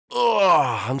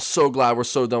Oh, I'm so glad we're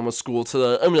so done with school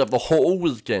today. I'm gonna have the whole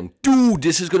weekend. Dude,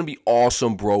 this is gonna be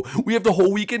awesome, bro. We have the whole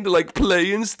weekend to, like,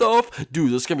 play and stuff.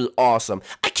 Dude, this is gonna be awesome.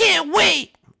 I can't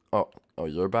wait! Oh,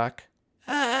 you're back?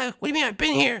 What do you mean I've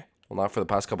been here? Well, not for the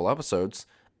past couple episodes.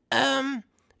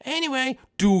 Anyway.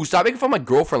 Dude, stop making fun of my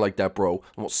girlfriend like that, bro.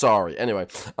 Well, sorry. Anyway,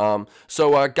 guys,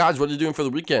 what are you doing for the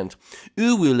weekend?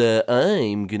 Oh, well,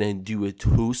 I'm gonna do a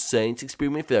whole science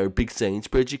experiment for our big science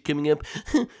project coming up.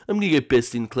 I'm gonna get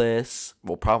best in class.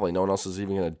 Well, probably no one else is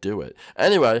even gonna do it.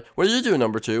 Anyway, what are you doing,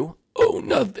 number 2? Oh,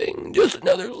 nothing. Just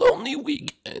another lonely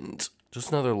weekend.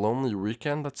 Just another lonely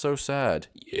weekend? That's so sad.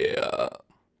 Yeah.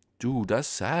 Dude, that's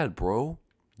sad, bro.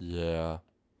 Yeah.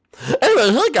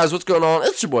 Anyway, hey guys, what's going on?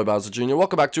 It's your boy Bowser Jr.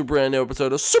 Welcome back to a brand new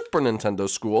episode of Super Nintendo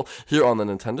School here on the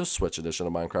Nintendo Switch edition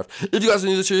of Minecraft. If you guys are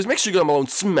new to the series, make sure you go below and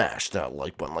smash that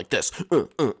like button like this.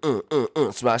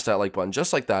 Smash that like button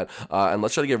just like that. And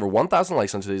let's try to get over 1,000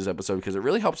 likes on today's episode because it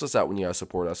really helps us out when you guys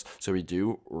support us. So we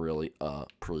do really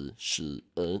appreciate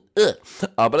it.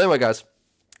 But anyway, guys.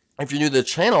 If you're new to the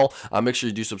channel, make sure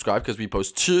you do subscribe because we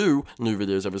post 2 new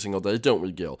videos every single day, don't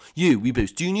we, Gil? We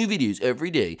post 2 new videos every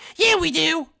day. Yeah, we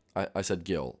do. I said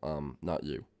Gil, not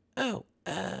you. Oh,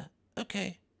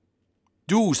 okay.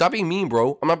 Dude, stop being mean,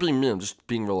 bro. I'm not being mean, I'm just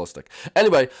being realistic.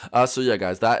 Anyway, so yeah,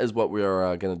 guys, that is what we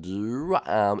are gonna do.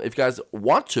 If you guys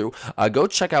want to, go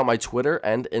check out my Twitter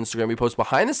and Instagram. We post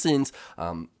behind the scenes,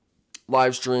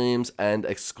 live streams and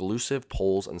exclusive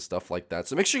polls and stuff like that,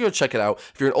 so make sure you go check it out.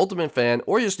 If you're an Ultimate fan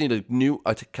or you just need a new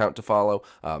account to follow,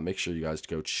 make sure you guys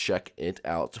go check it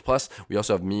out. Plus we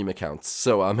also have meme accounts,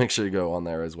 so make sure you go on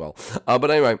there as well.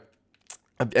 But anyway,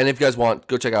 and if you guys want,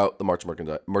 go check out the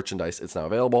merchandise. It's now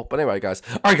available. But anyway, guys,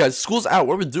 all right, guys, school's out.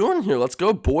 What are we doing here? Let's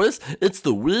go, boys. It's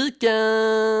the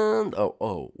weekend.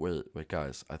 Wait,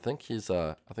 guys, I think he's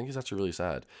actually really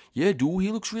sad. Yeah, dude,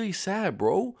 he looks really sad,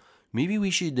 bro. Maybe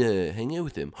we should hang out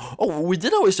with him. Oh, we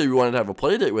did always say we wanted to have a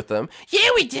play date with them. Yeah,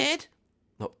 we did.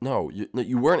 No,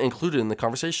 you weren't included in the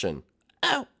conversation.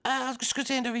 Oh, I'll just go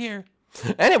stand over here.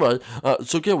 Anyway,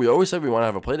 so yeah, we always said we want to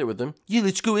have a play date with them. Yeah,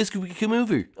 let's go ask if we can come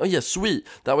over. Oh yeah, sweet.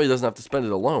 That way he doesn't have to spend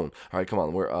it alone. All right, come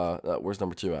on. Where's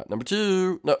number 2 at? Number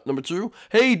 2. No, number 2.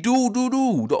 Hey, dude.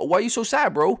 Why are you so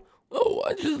sad, bro? Oh,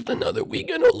 just another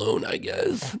weekend alone, I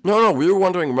guess. No, we were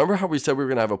wondering, remember how we said we were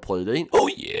going to have a play date? Oh,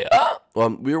 yeah?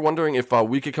 We were wondering if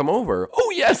we could come over.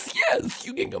 Oh, yes,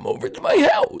 you can come over to my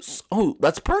house. Oh,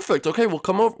 that's perfect. Okay, we'll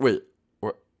come over. Wait,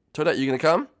 Toadette, you going to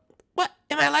come? What,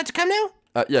 am I allowed to come now?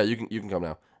 Yeah, you can come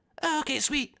now. Oh, okay,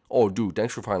 sweet. Oh, dude,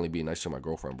 thanks for finally being nice to my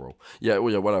girlfriend, bro. Yeah,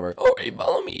 whatever. All right,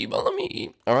 follow me.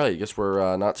 All right, I guess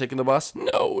we're not taking the bus?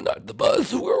 No, not the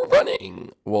bus. We're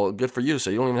running. Well, good for you, so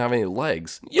you don't even have any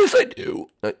legs. Yes, I do.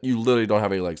 You literally don't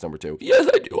have any legs, number 2. Yes,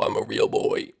 I do. I'm a real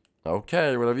boy.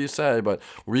 Okay, whatever you say, but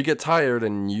we get tired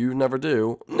and you never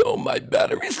do. No, my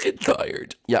batteries get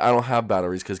tired. Yeah, I don't have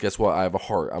batteries because guess what? I have a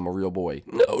heart. I'm a real boy.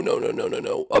 No.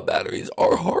 Our batteries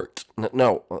are heart.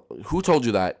 No, who told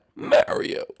you that?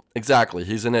 Mario. Exactly,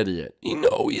 he's an idiot.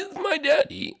 No, he is my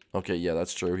daddy. Okay, yeah,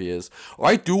 that's true, he is. All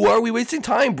right, dude, why are we wasting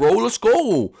time, bro? Let's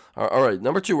go. All right,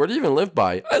 number 2, where do you even live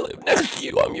by? I live next to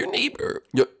you. I'm your neighbor.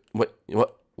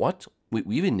 What? Wait,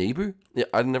 we have a neighbor? Yeah,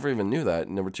 I never even knew that.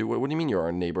 Number 2, what do you mean you're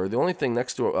our neighbor? The only thing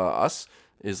next to us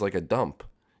is like a dump.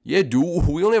 Yeah, dude,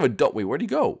 we only have a dump. Wait, where'd he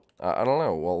go? I don't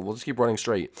know. Well, we'll just keep running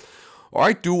straight. All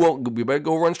right, dude, well, we better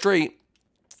go run straight.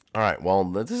 All right, well,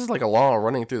 this is like a long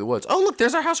running through the woods. Oh, look,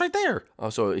 there's our house right there. Oh,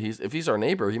 so if he's our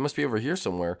neighbor, he must be over here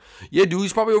somewhere. Yeah, dude,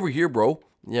 he's probably over here, bro.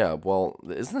 Yeah, well,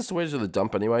 isn't this the way to the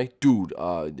dump anyway? Dude,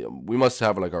 we must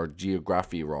have like our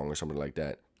geography wrong or something like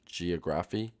that.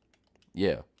 Geography?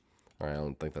 Yeah. All right, I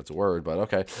don't think that's a word, but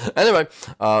okay. Anyway,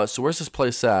 so where's this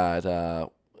place at?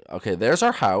 Okay, there's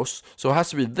our house, so it has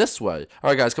to be this way. All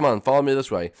right, guys, come on, follow me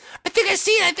this way. I think I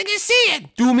see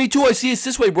it. Dude, me too. I see it's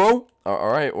this way, bro.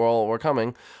 All right, well, we're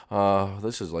coming.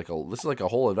 This is like a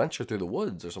whole adventure through the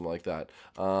woods or something like that.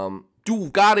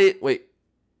 Dude, got it. Wait,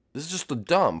 this is just a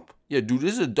dump. Yeah, dude,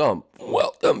 this is a dump.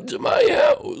 Welcome to my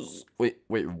house. Wait,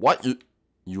 what?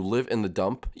 You live in the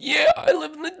dump? Yeah, I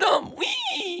live in the dump.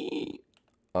 Wee.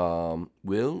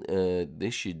 Well,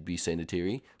 this should be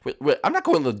sanitary. Wait, I'm not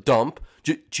going to the dump.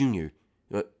 Junior.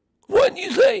 What'd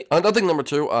you say? Nothing, number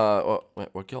 2.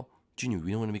 What, Gil? Junior,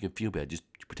 we don't want to make him feel bad. Just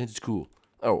pretend it's cool.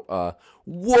 Oh,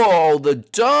 whoa, the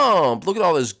dump. Look at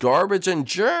all this garbage and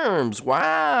germs.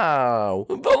 Wow.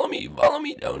 Follow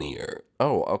me down here.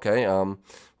 Oh, okay.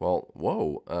 Well,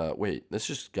 whoa. Wait, this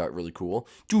just got really cool.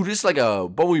 Dude, this is like a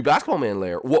Bowie Basketball Man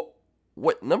lair. What?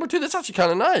 What, number 2? That's actually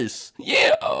kind of nice.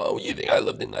 Yeah, oh, you think I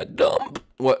lived in that dump?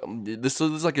 What, this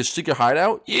is like a secret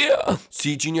hideout? Yeah.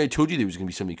 See, Junior, I told you there was going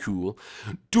to be something cool.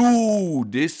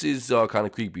 Dude, this is kind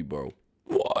of creepy, bro.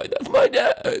 Why, that's my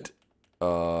dad.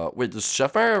 Wait, does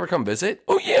Chef Mario ever come visit?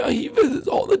 Oh, yeah, he visits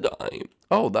all the time.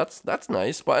 Oh, that's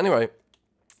nice. But anyway,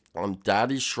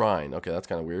 Daddy's Shrine. Okay, that's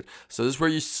kind of weird. So this is where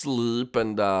you sleep,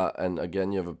 and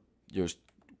again, you have your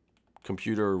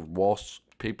computer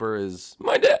wallpaper is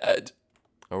my dad.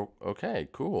 Oh, okay,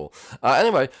 cool.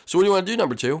 Anyway, so what do you want to do,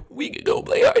 number 2? We could go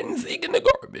play hide and seek in the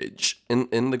garbage.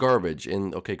 In the garbage.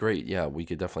 Okay, great. Yeah, we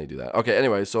could definitely do that. Okay,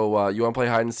 anyway, so you want to play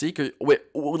hide and seek? Or, wait,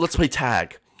 let's play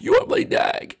tag. You want to play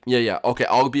tag? Yeah. Okay,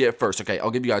 I'll be at first. Okay,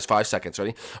 I'll give you guys 5 seconds.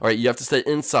 Ready? All right, you have to stay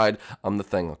inside the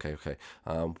thing. Okay.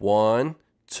 1,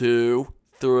 2,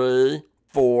 3,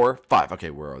 4, 5. Okay,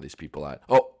 where are these people at?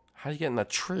 Oh, how do you get in that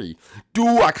tree?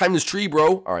 Dude, I climbed this tree,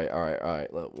 bro. All right.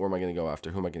 Where am I going to go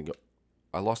after? Who am I going to go?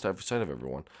 I lost sight of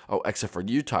everyone. Oh, except for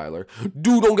you, Tyler.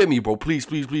 Dude, don't get me, bro. Please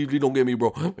don't get me,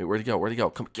 bro. Wait, where'd he go? Where'd he go?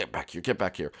 Come, get back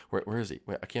here. Where is he?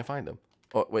 Wait, I can't find him.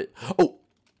 Oh, wait. Oh.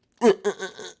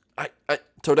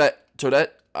 Toadette.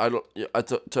 Toadette, I don't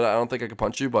think I can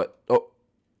punch you, but, oh.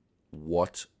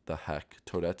 What the heck,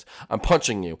 Toadette? I'm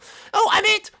punching you. Oh, I'm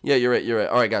it. Yeah, you're right.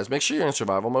 All right, guys, make sure you're in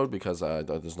survival mode, because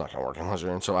this is not going to work unless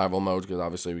you're in survival mode, because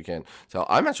obviously we can't tell.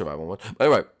 I'm in survival mode. But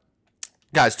anyway.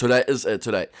 Guys, today is it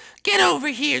today. Get over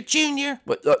here, Junior.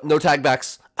 What? No tag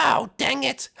backs. Oh, dang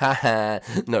it. Haha,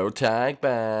 no tag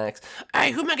backs. All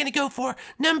right, who am I going to go for?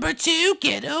 Number 2,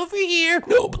 get over here.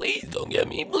 No, please don't get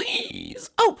me, please.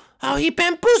 Oh, he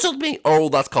bamboozled me. Oh,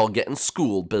 that's called getting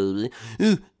schooled, baby.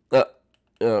 Wait,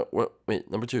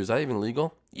 number 2, is that even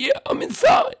legal? Yeah, I'm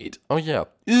inside. Oh, yeah.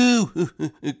 Ooh,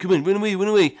 come on, run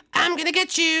away. I'm gonna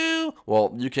get you.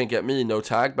 Well, you can't get me, no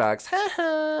tag backs.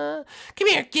 Haha. Come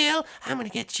here, Gil. I'm gonna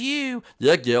get you.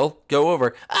 Yeah, Gil, go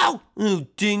over. Oh,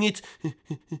 dang it.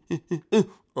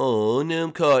 Oh, now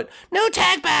I'm caught. No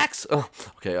tag backs. Oh,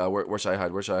 okay, where should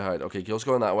I hide? Okay, Gil's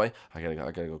going that way. I gotta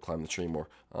go climb the tree more.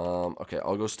 Okay,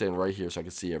 I'll go stand right here so I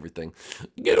can see everything.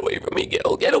 Get away from me,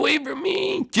 Gil. Get away from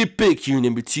me. Get back here,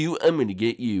 number 2. I'm gonna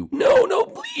get you. No,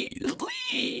 please.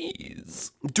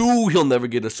 Dude, he'll never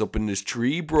get us up in this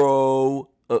tree, bro.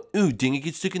 Ooh, dang it,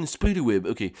 get stuck in the spider web.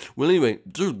 Okay, well, anyway,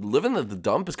 dude, living at the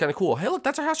dump is kind of cool. Hey, look,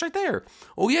 that's our house right there.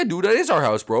 Oh, yeah, dude, that is our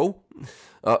house, bro.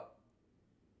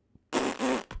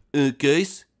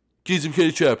 Guys, I'm kind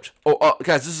of trapped. Oh,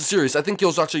 guys, this is serious. I think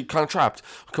Gil's actually kind of trapped.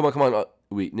 Come on.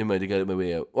 Wait, never mind, I got my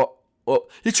way out. Oh,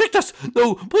 he tricked us.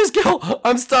 No, please, Gil,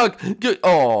 I'm stuck.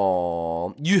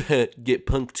 Oh, you get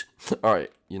punked. All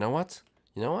right, you know what?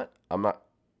 I'm not.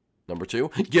 Number 2,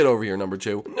 get over here, number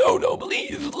 2. No,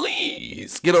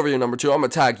 please. Get over here, number 2. I'm gonna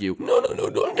tag you. No,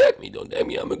 don't tag me.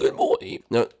 I'm a good boy.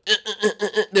 No,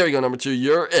 there we go, number 2.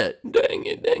 You're it.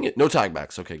 Dang it. No tag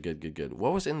backs. Okay, good.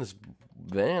 What was in this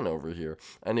van over here?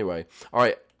 Anyway, all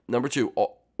right, number 2.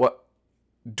 Oh, what?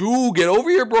 Dude, get over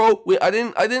here, bro. Wait, I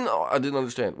didn't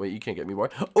understand. Wait, you can't get me, boy.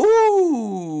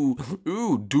 Ooh,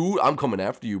 dude, I'm coming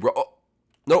after you, bro. Oh,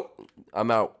 nope,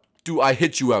 I'm out. Dude, I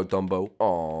hit you out, Dumbo.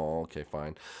 Oh, okay,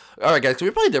 fine. All right, guys, can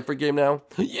we play a different game now?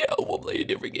 Yeah, we'll play a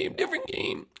different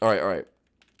game. All right.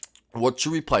 What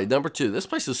should we play? Number 2. This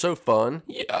place is so fun.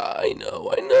 Yeah, I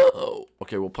know.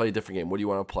 Okay, we'll play a different game. What do you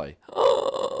want to play?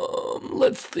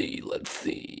 Let's see.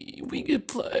 We could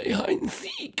play hide and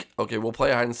seek. Okay, we'll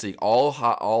play hide and seek.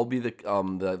 I'll be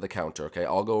the counter. Okay,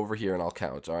 I'll go over here and I'll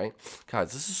count. All right,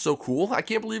 guys, this is so cool. I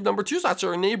can't believe number 2's actually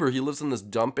our neighbor. He lives in this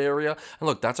dump area, and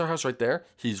look, that's our house right there.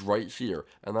 He's right here,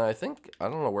 and I don't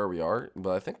know where we are,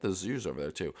 but I think the zoo's over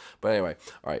there too. But anyway,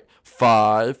 all right,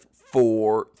 5,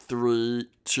 4, 3,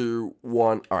 2,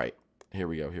 1. All right. Here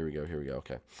we go.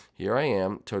 Okay. Here I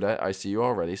am. Toadette, I see you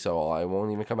already, so I won't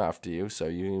even come after you. So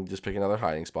you can just pick another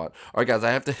hiding spot. All right, guys,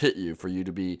 I have to hit you for you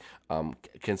to be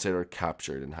considered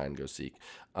captured in hide and go seek.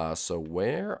 So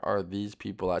where are these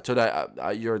people at?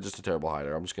 Toadette, you're just a terrible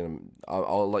hider.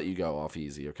 I'll let you go off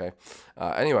easy, okay?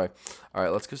 Anyway, all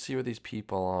right, let's go see where these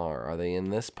people are. Are they in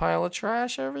this pile of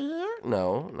trash over here?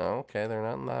 No. Okay, they're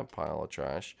not in that pile of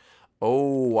trash.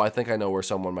 Oh, I think I know where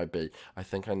someone might be. Are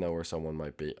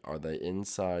they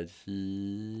inside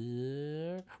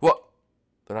here? What?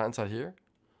 They're not inside here?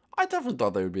 I definitely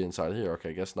thought they would be inside here.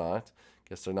 Okay, guess not.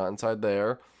 Guess they're not inside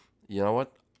there. You know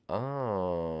what?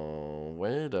 Oh,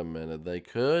 wait a minute. They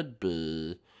could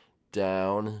be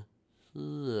down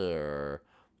here.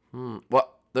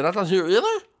 What? They're not down here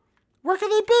either? Where could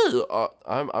they be?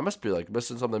 I must be like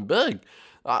missing something big.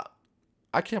 I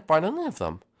can't find any of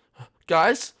them.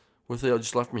 Guys? What if they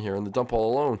just left me here in the dump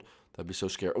all alone? That'd be so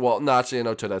scary. Well, no, actually, I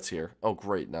know Toadette's here. Oh,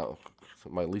 great. Now,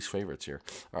 my least favorite's here.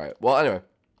 All right. Well, anyway.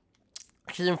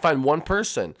 I can't even find one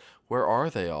person. Where are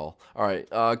they all? All right,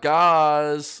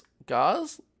 guys.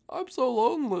 I'm so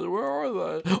lonely. Where are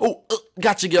they? Oh,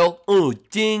 gotcha, Gil. Oh,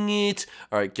 dang it.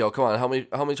 All right, Gil, come on. Help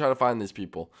me try to find these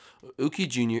people. Uki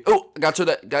Jr. Oh, got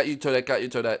Toadette. Got you,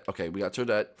 Toadette. Okay, we got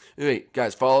Toadette. Wait,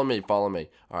 guys, follow me. All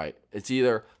right, it's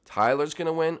either Tyler's going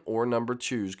to win or number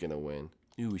 2's going to win.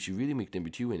 Ooh, we should really make number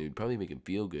 2 win. It would probably make him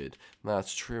feel good.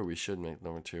 That's true. We should make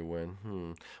number 2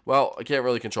 win. Well, I can't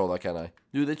really control that, can I?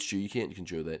 Dude, that's true. You can't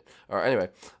control that. All right, anyway,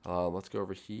 let's go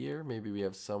over here. Maybe we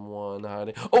have someone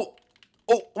hiding. Oh,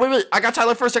 wait. I got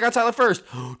Tyler first.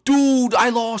 Dude, I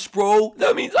lost, bro.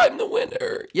 That means I'm the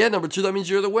winner. Yeah, number 2, that means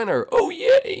you're the winner. Oh,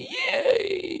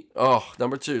 yay. Oh,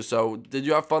 number 2. So, did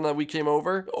you have fun that we came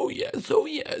over? Oh, yes. Do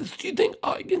you think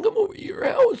I can come over to your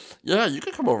house? Yeah, you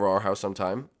could come over our house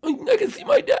sometime. I can see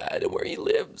my dad and where he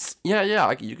lives. Yeah,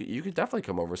 you could definitely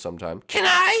come over sometime. Can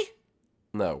I?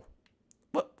 No.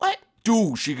 What?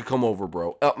 Dude, she could come over,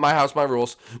 bro. My house, my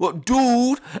rules. Well,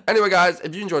 dude. Anyway, guys,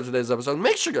 if you enjoyed today's episode,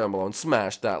 make sure you go down below and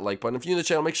smash that like button. If you're new to the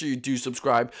channel, make sure you do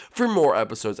subscribe for more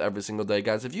episodes every single day,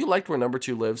 guys. If you liked where number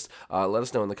 2 lives, let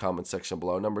us know in the comments section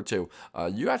below. Number 2,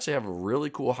 you actually have a really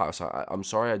cool house. I'm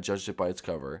sorry I judged it by its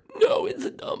cover. No, it's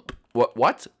a dump.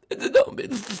 What? It's a dump.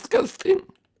 It's disgusting.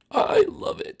 I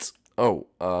love it. Oh,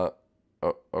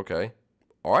 okay.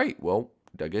 All right, well,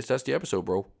 I guess that's the episode,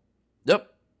 bro. Yep.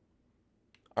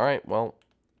 All right, well,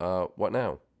 what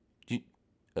now? I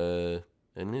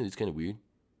don't know, it's kind of weird.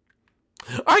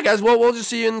 All right, guys, well, we'll just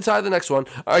see you inside the next one.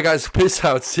 All right, guys, peace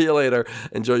out. See you later.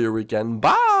 Enjoy your weekend.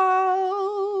 Bye.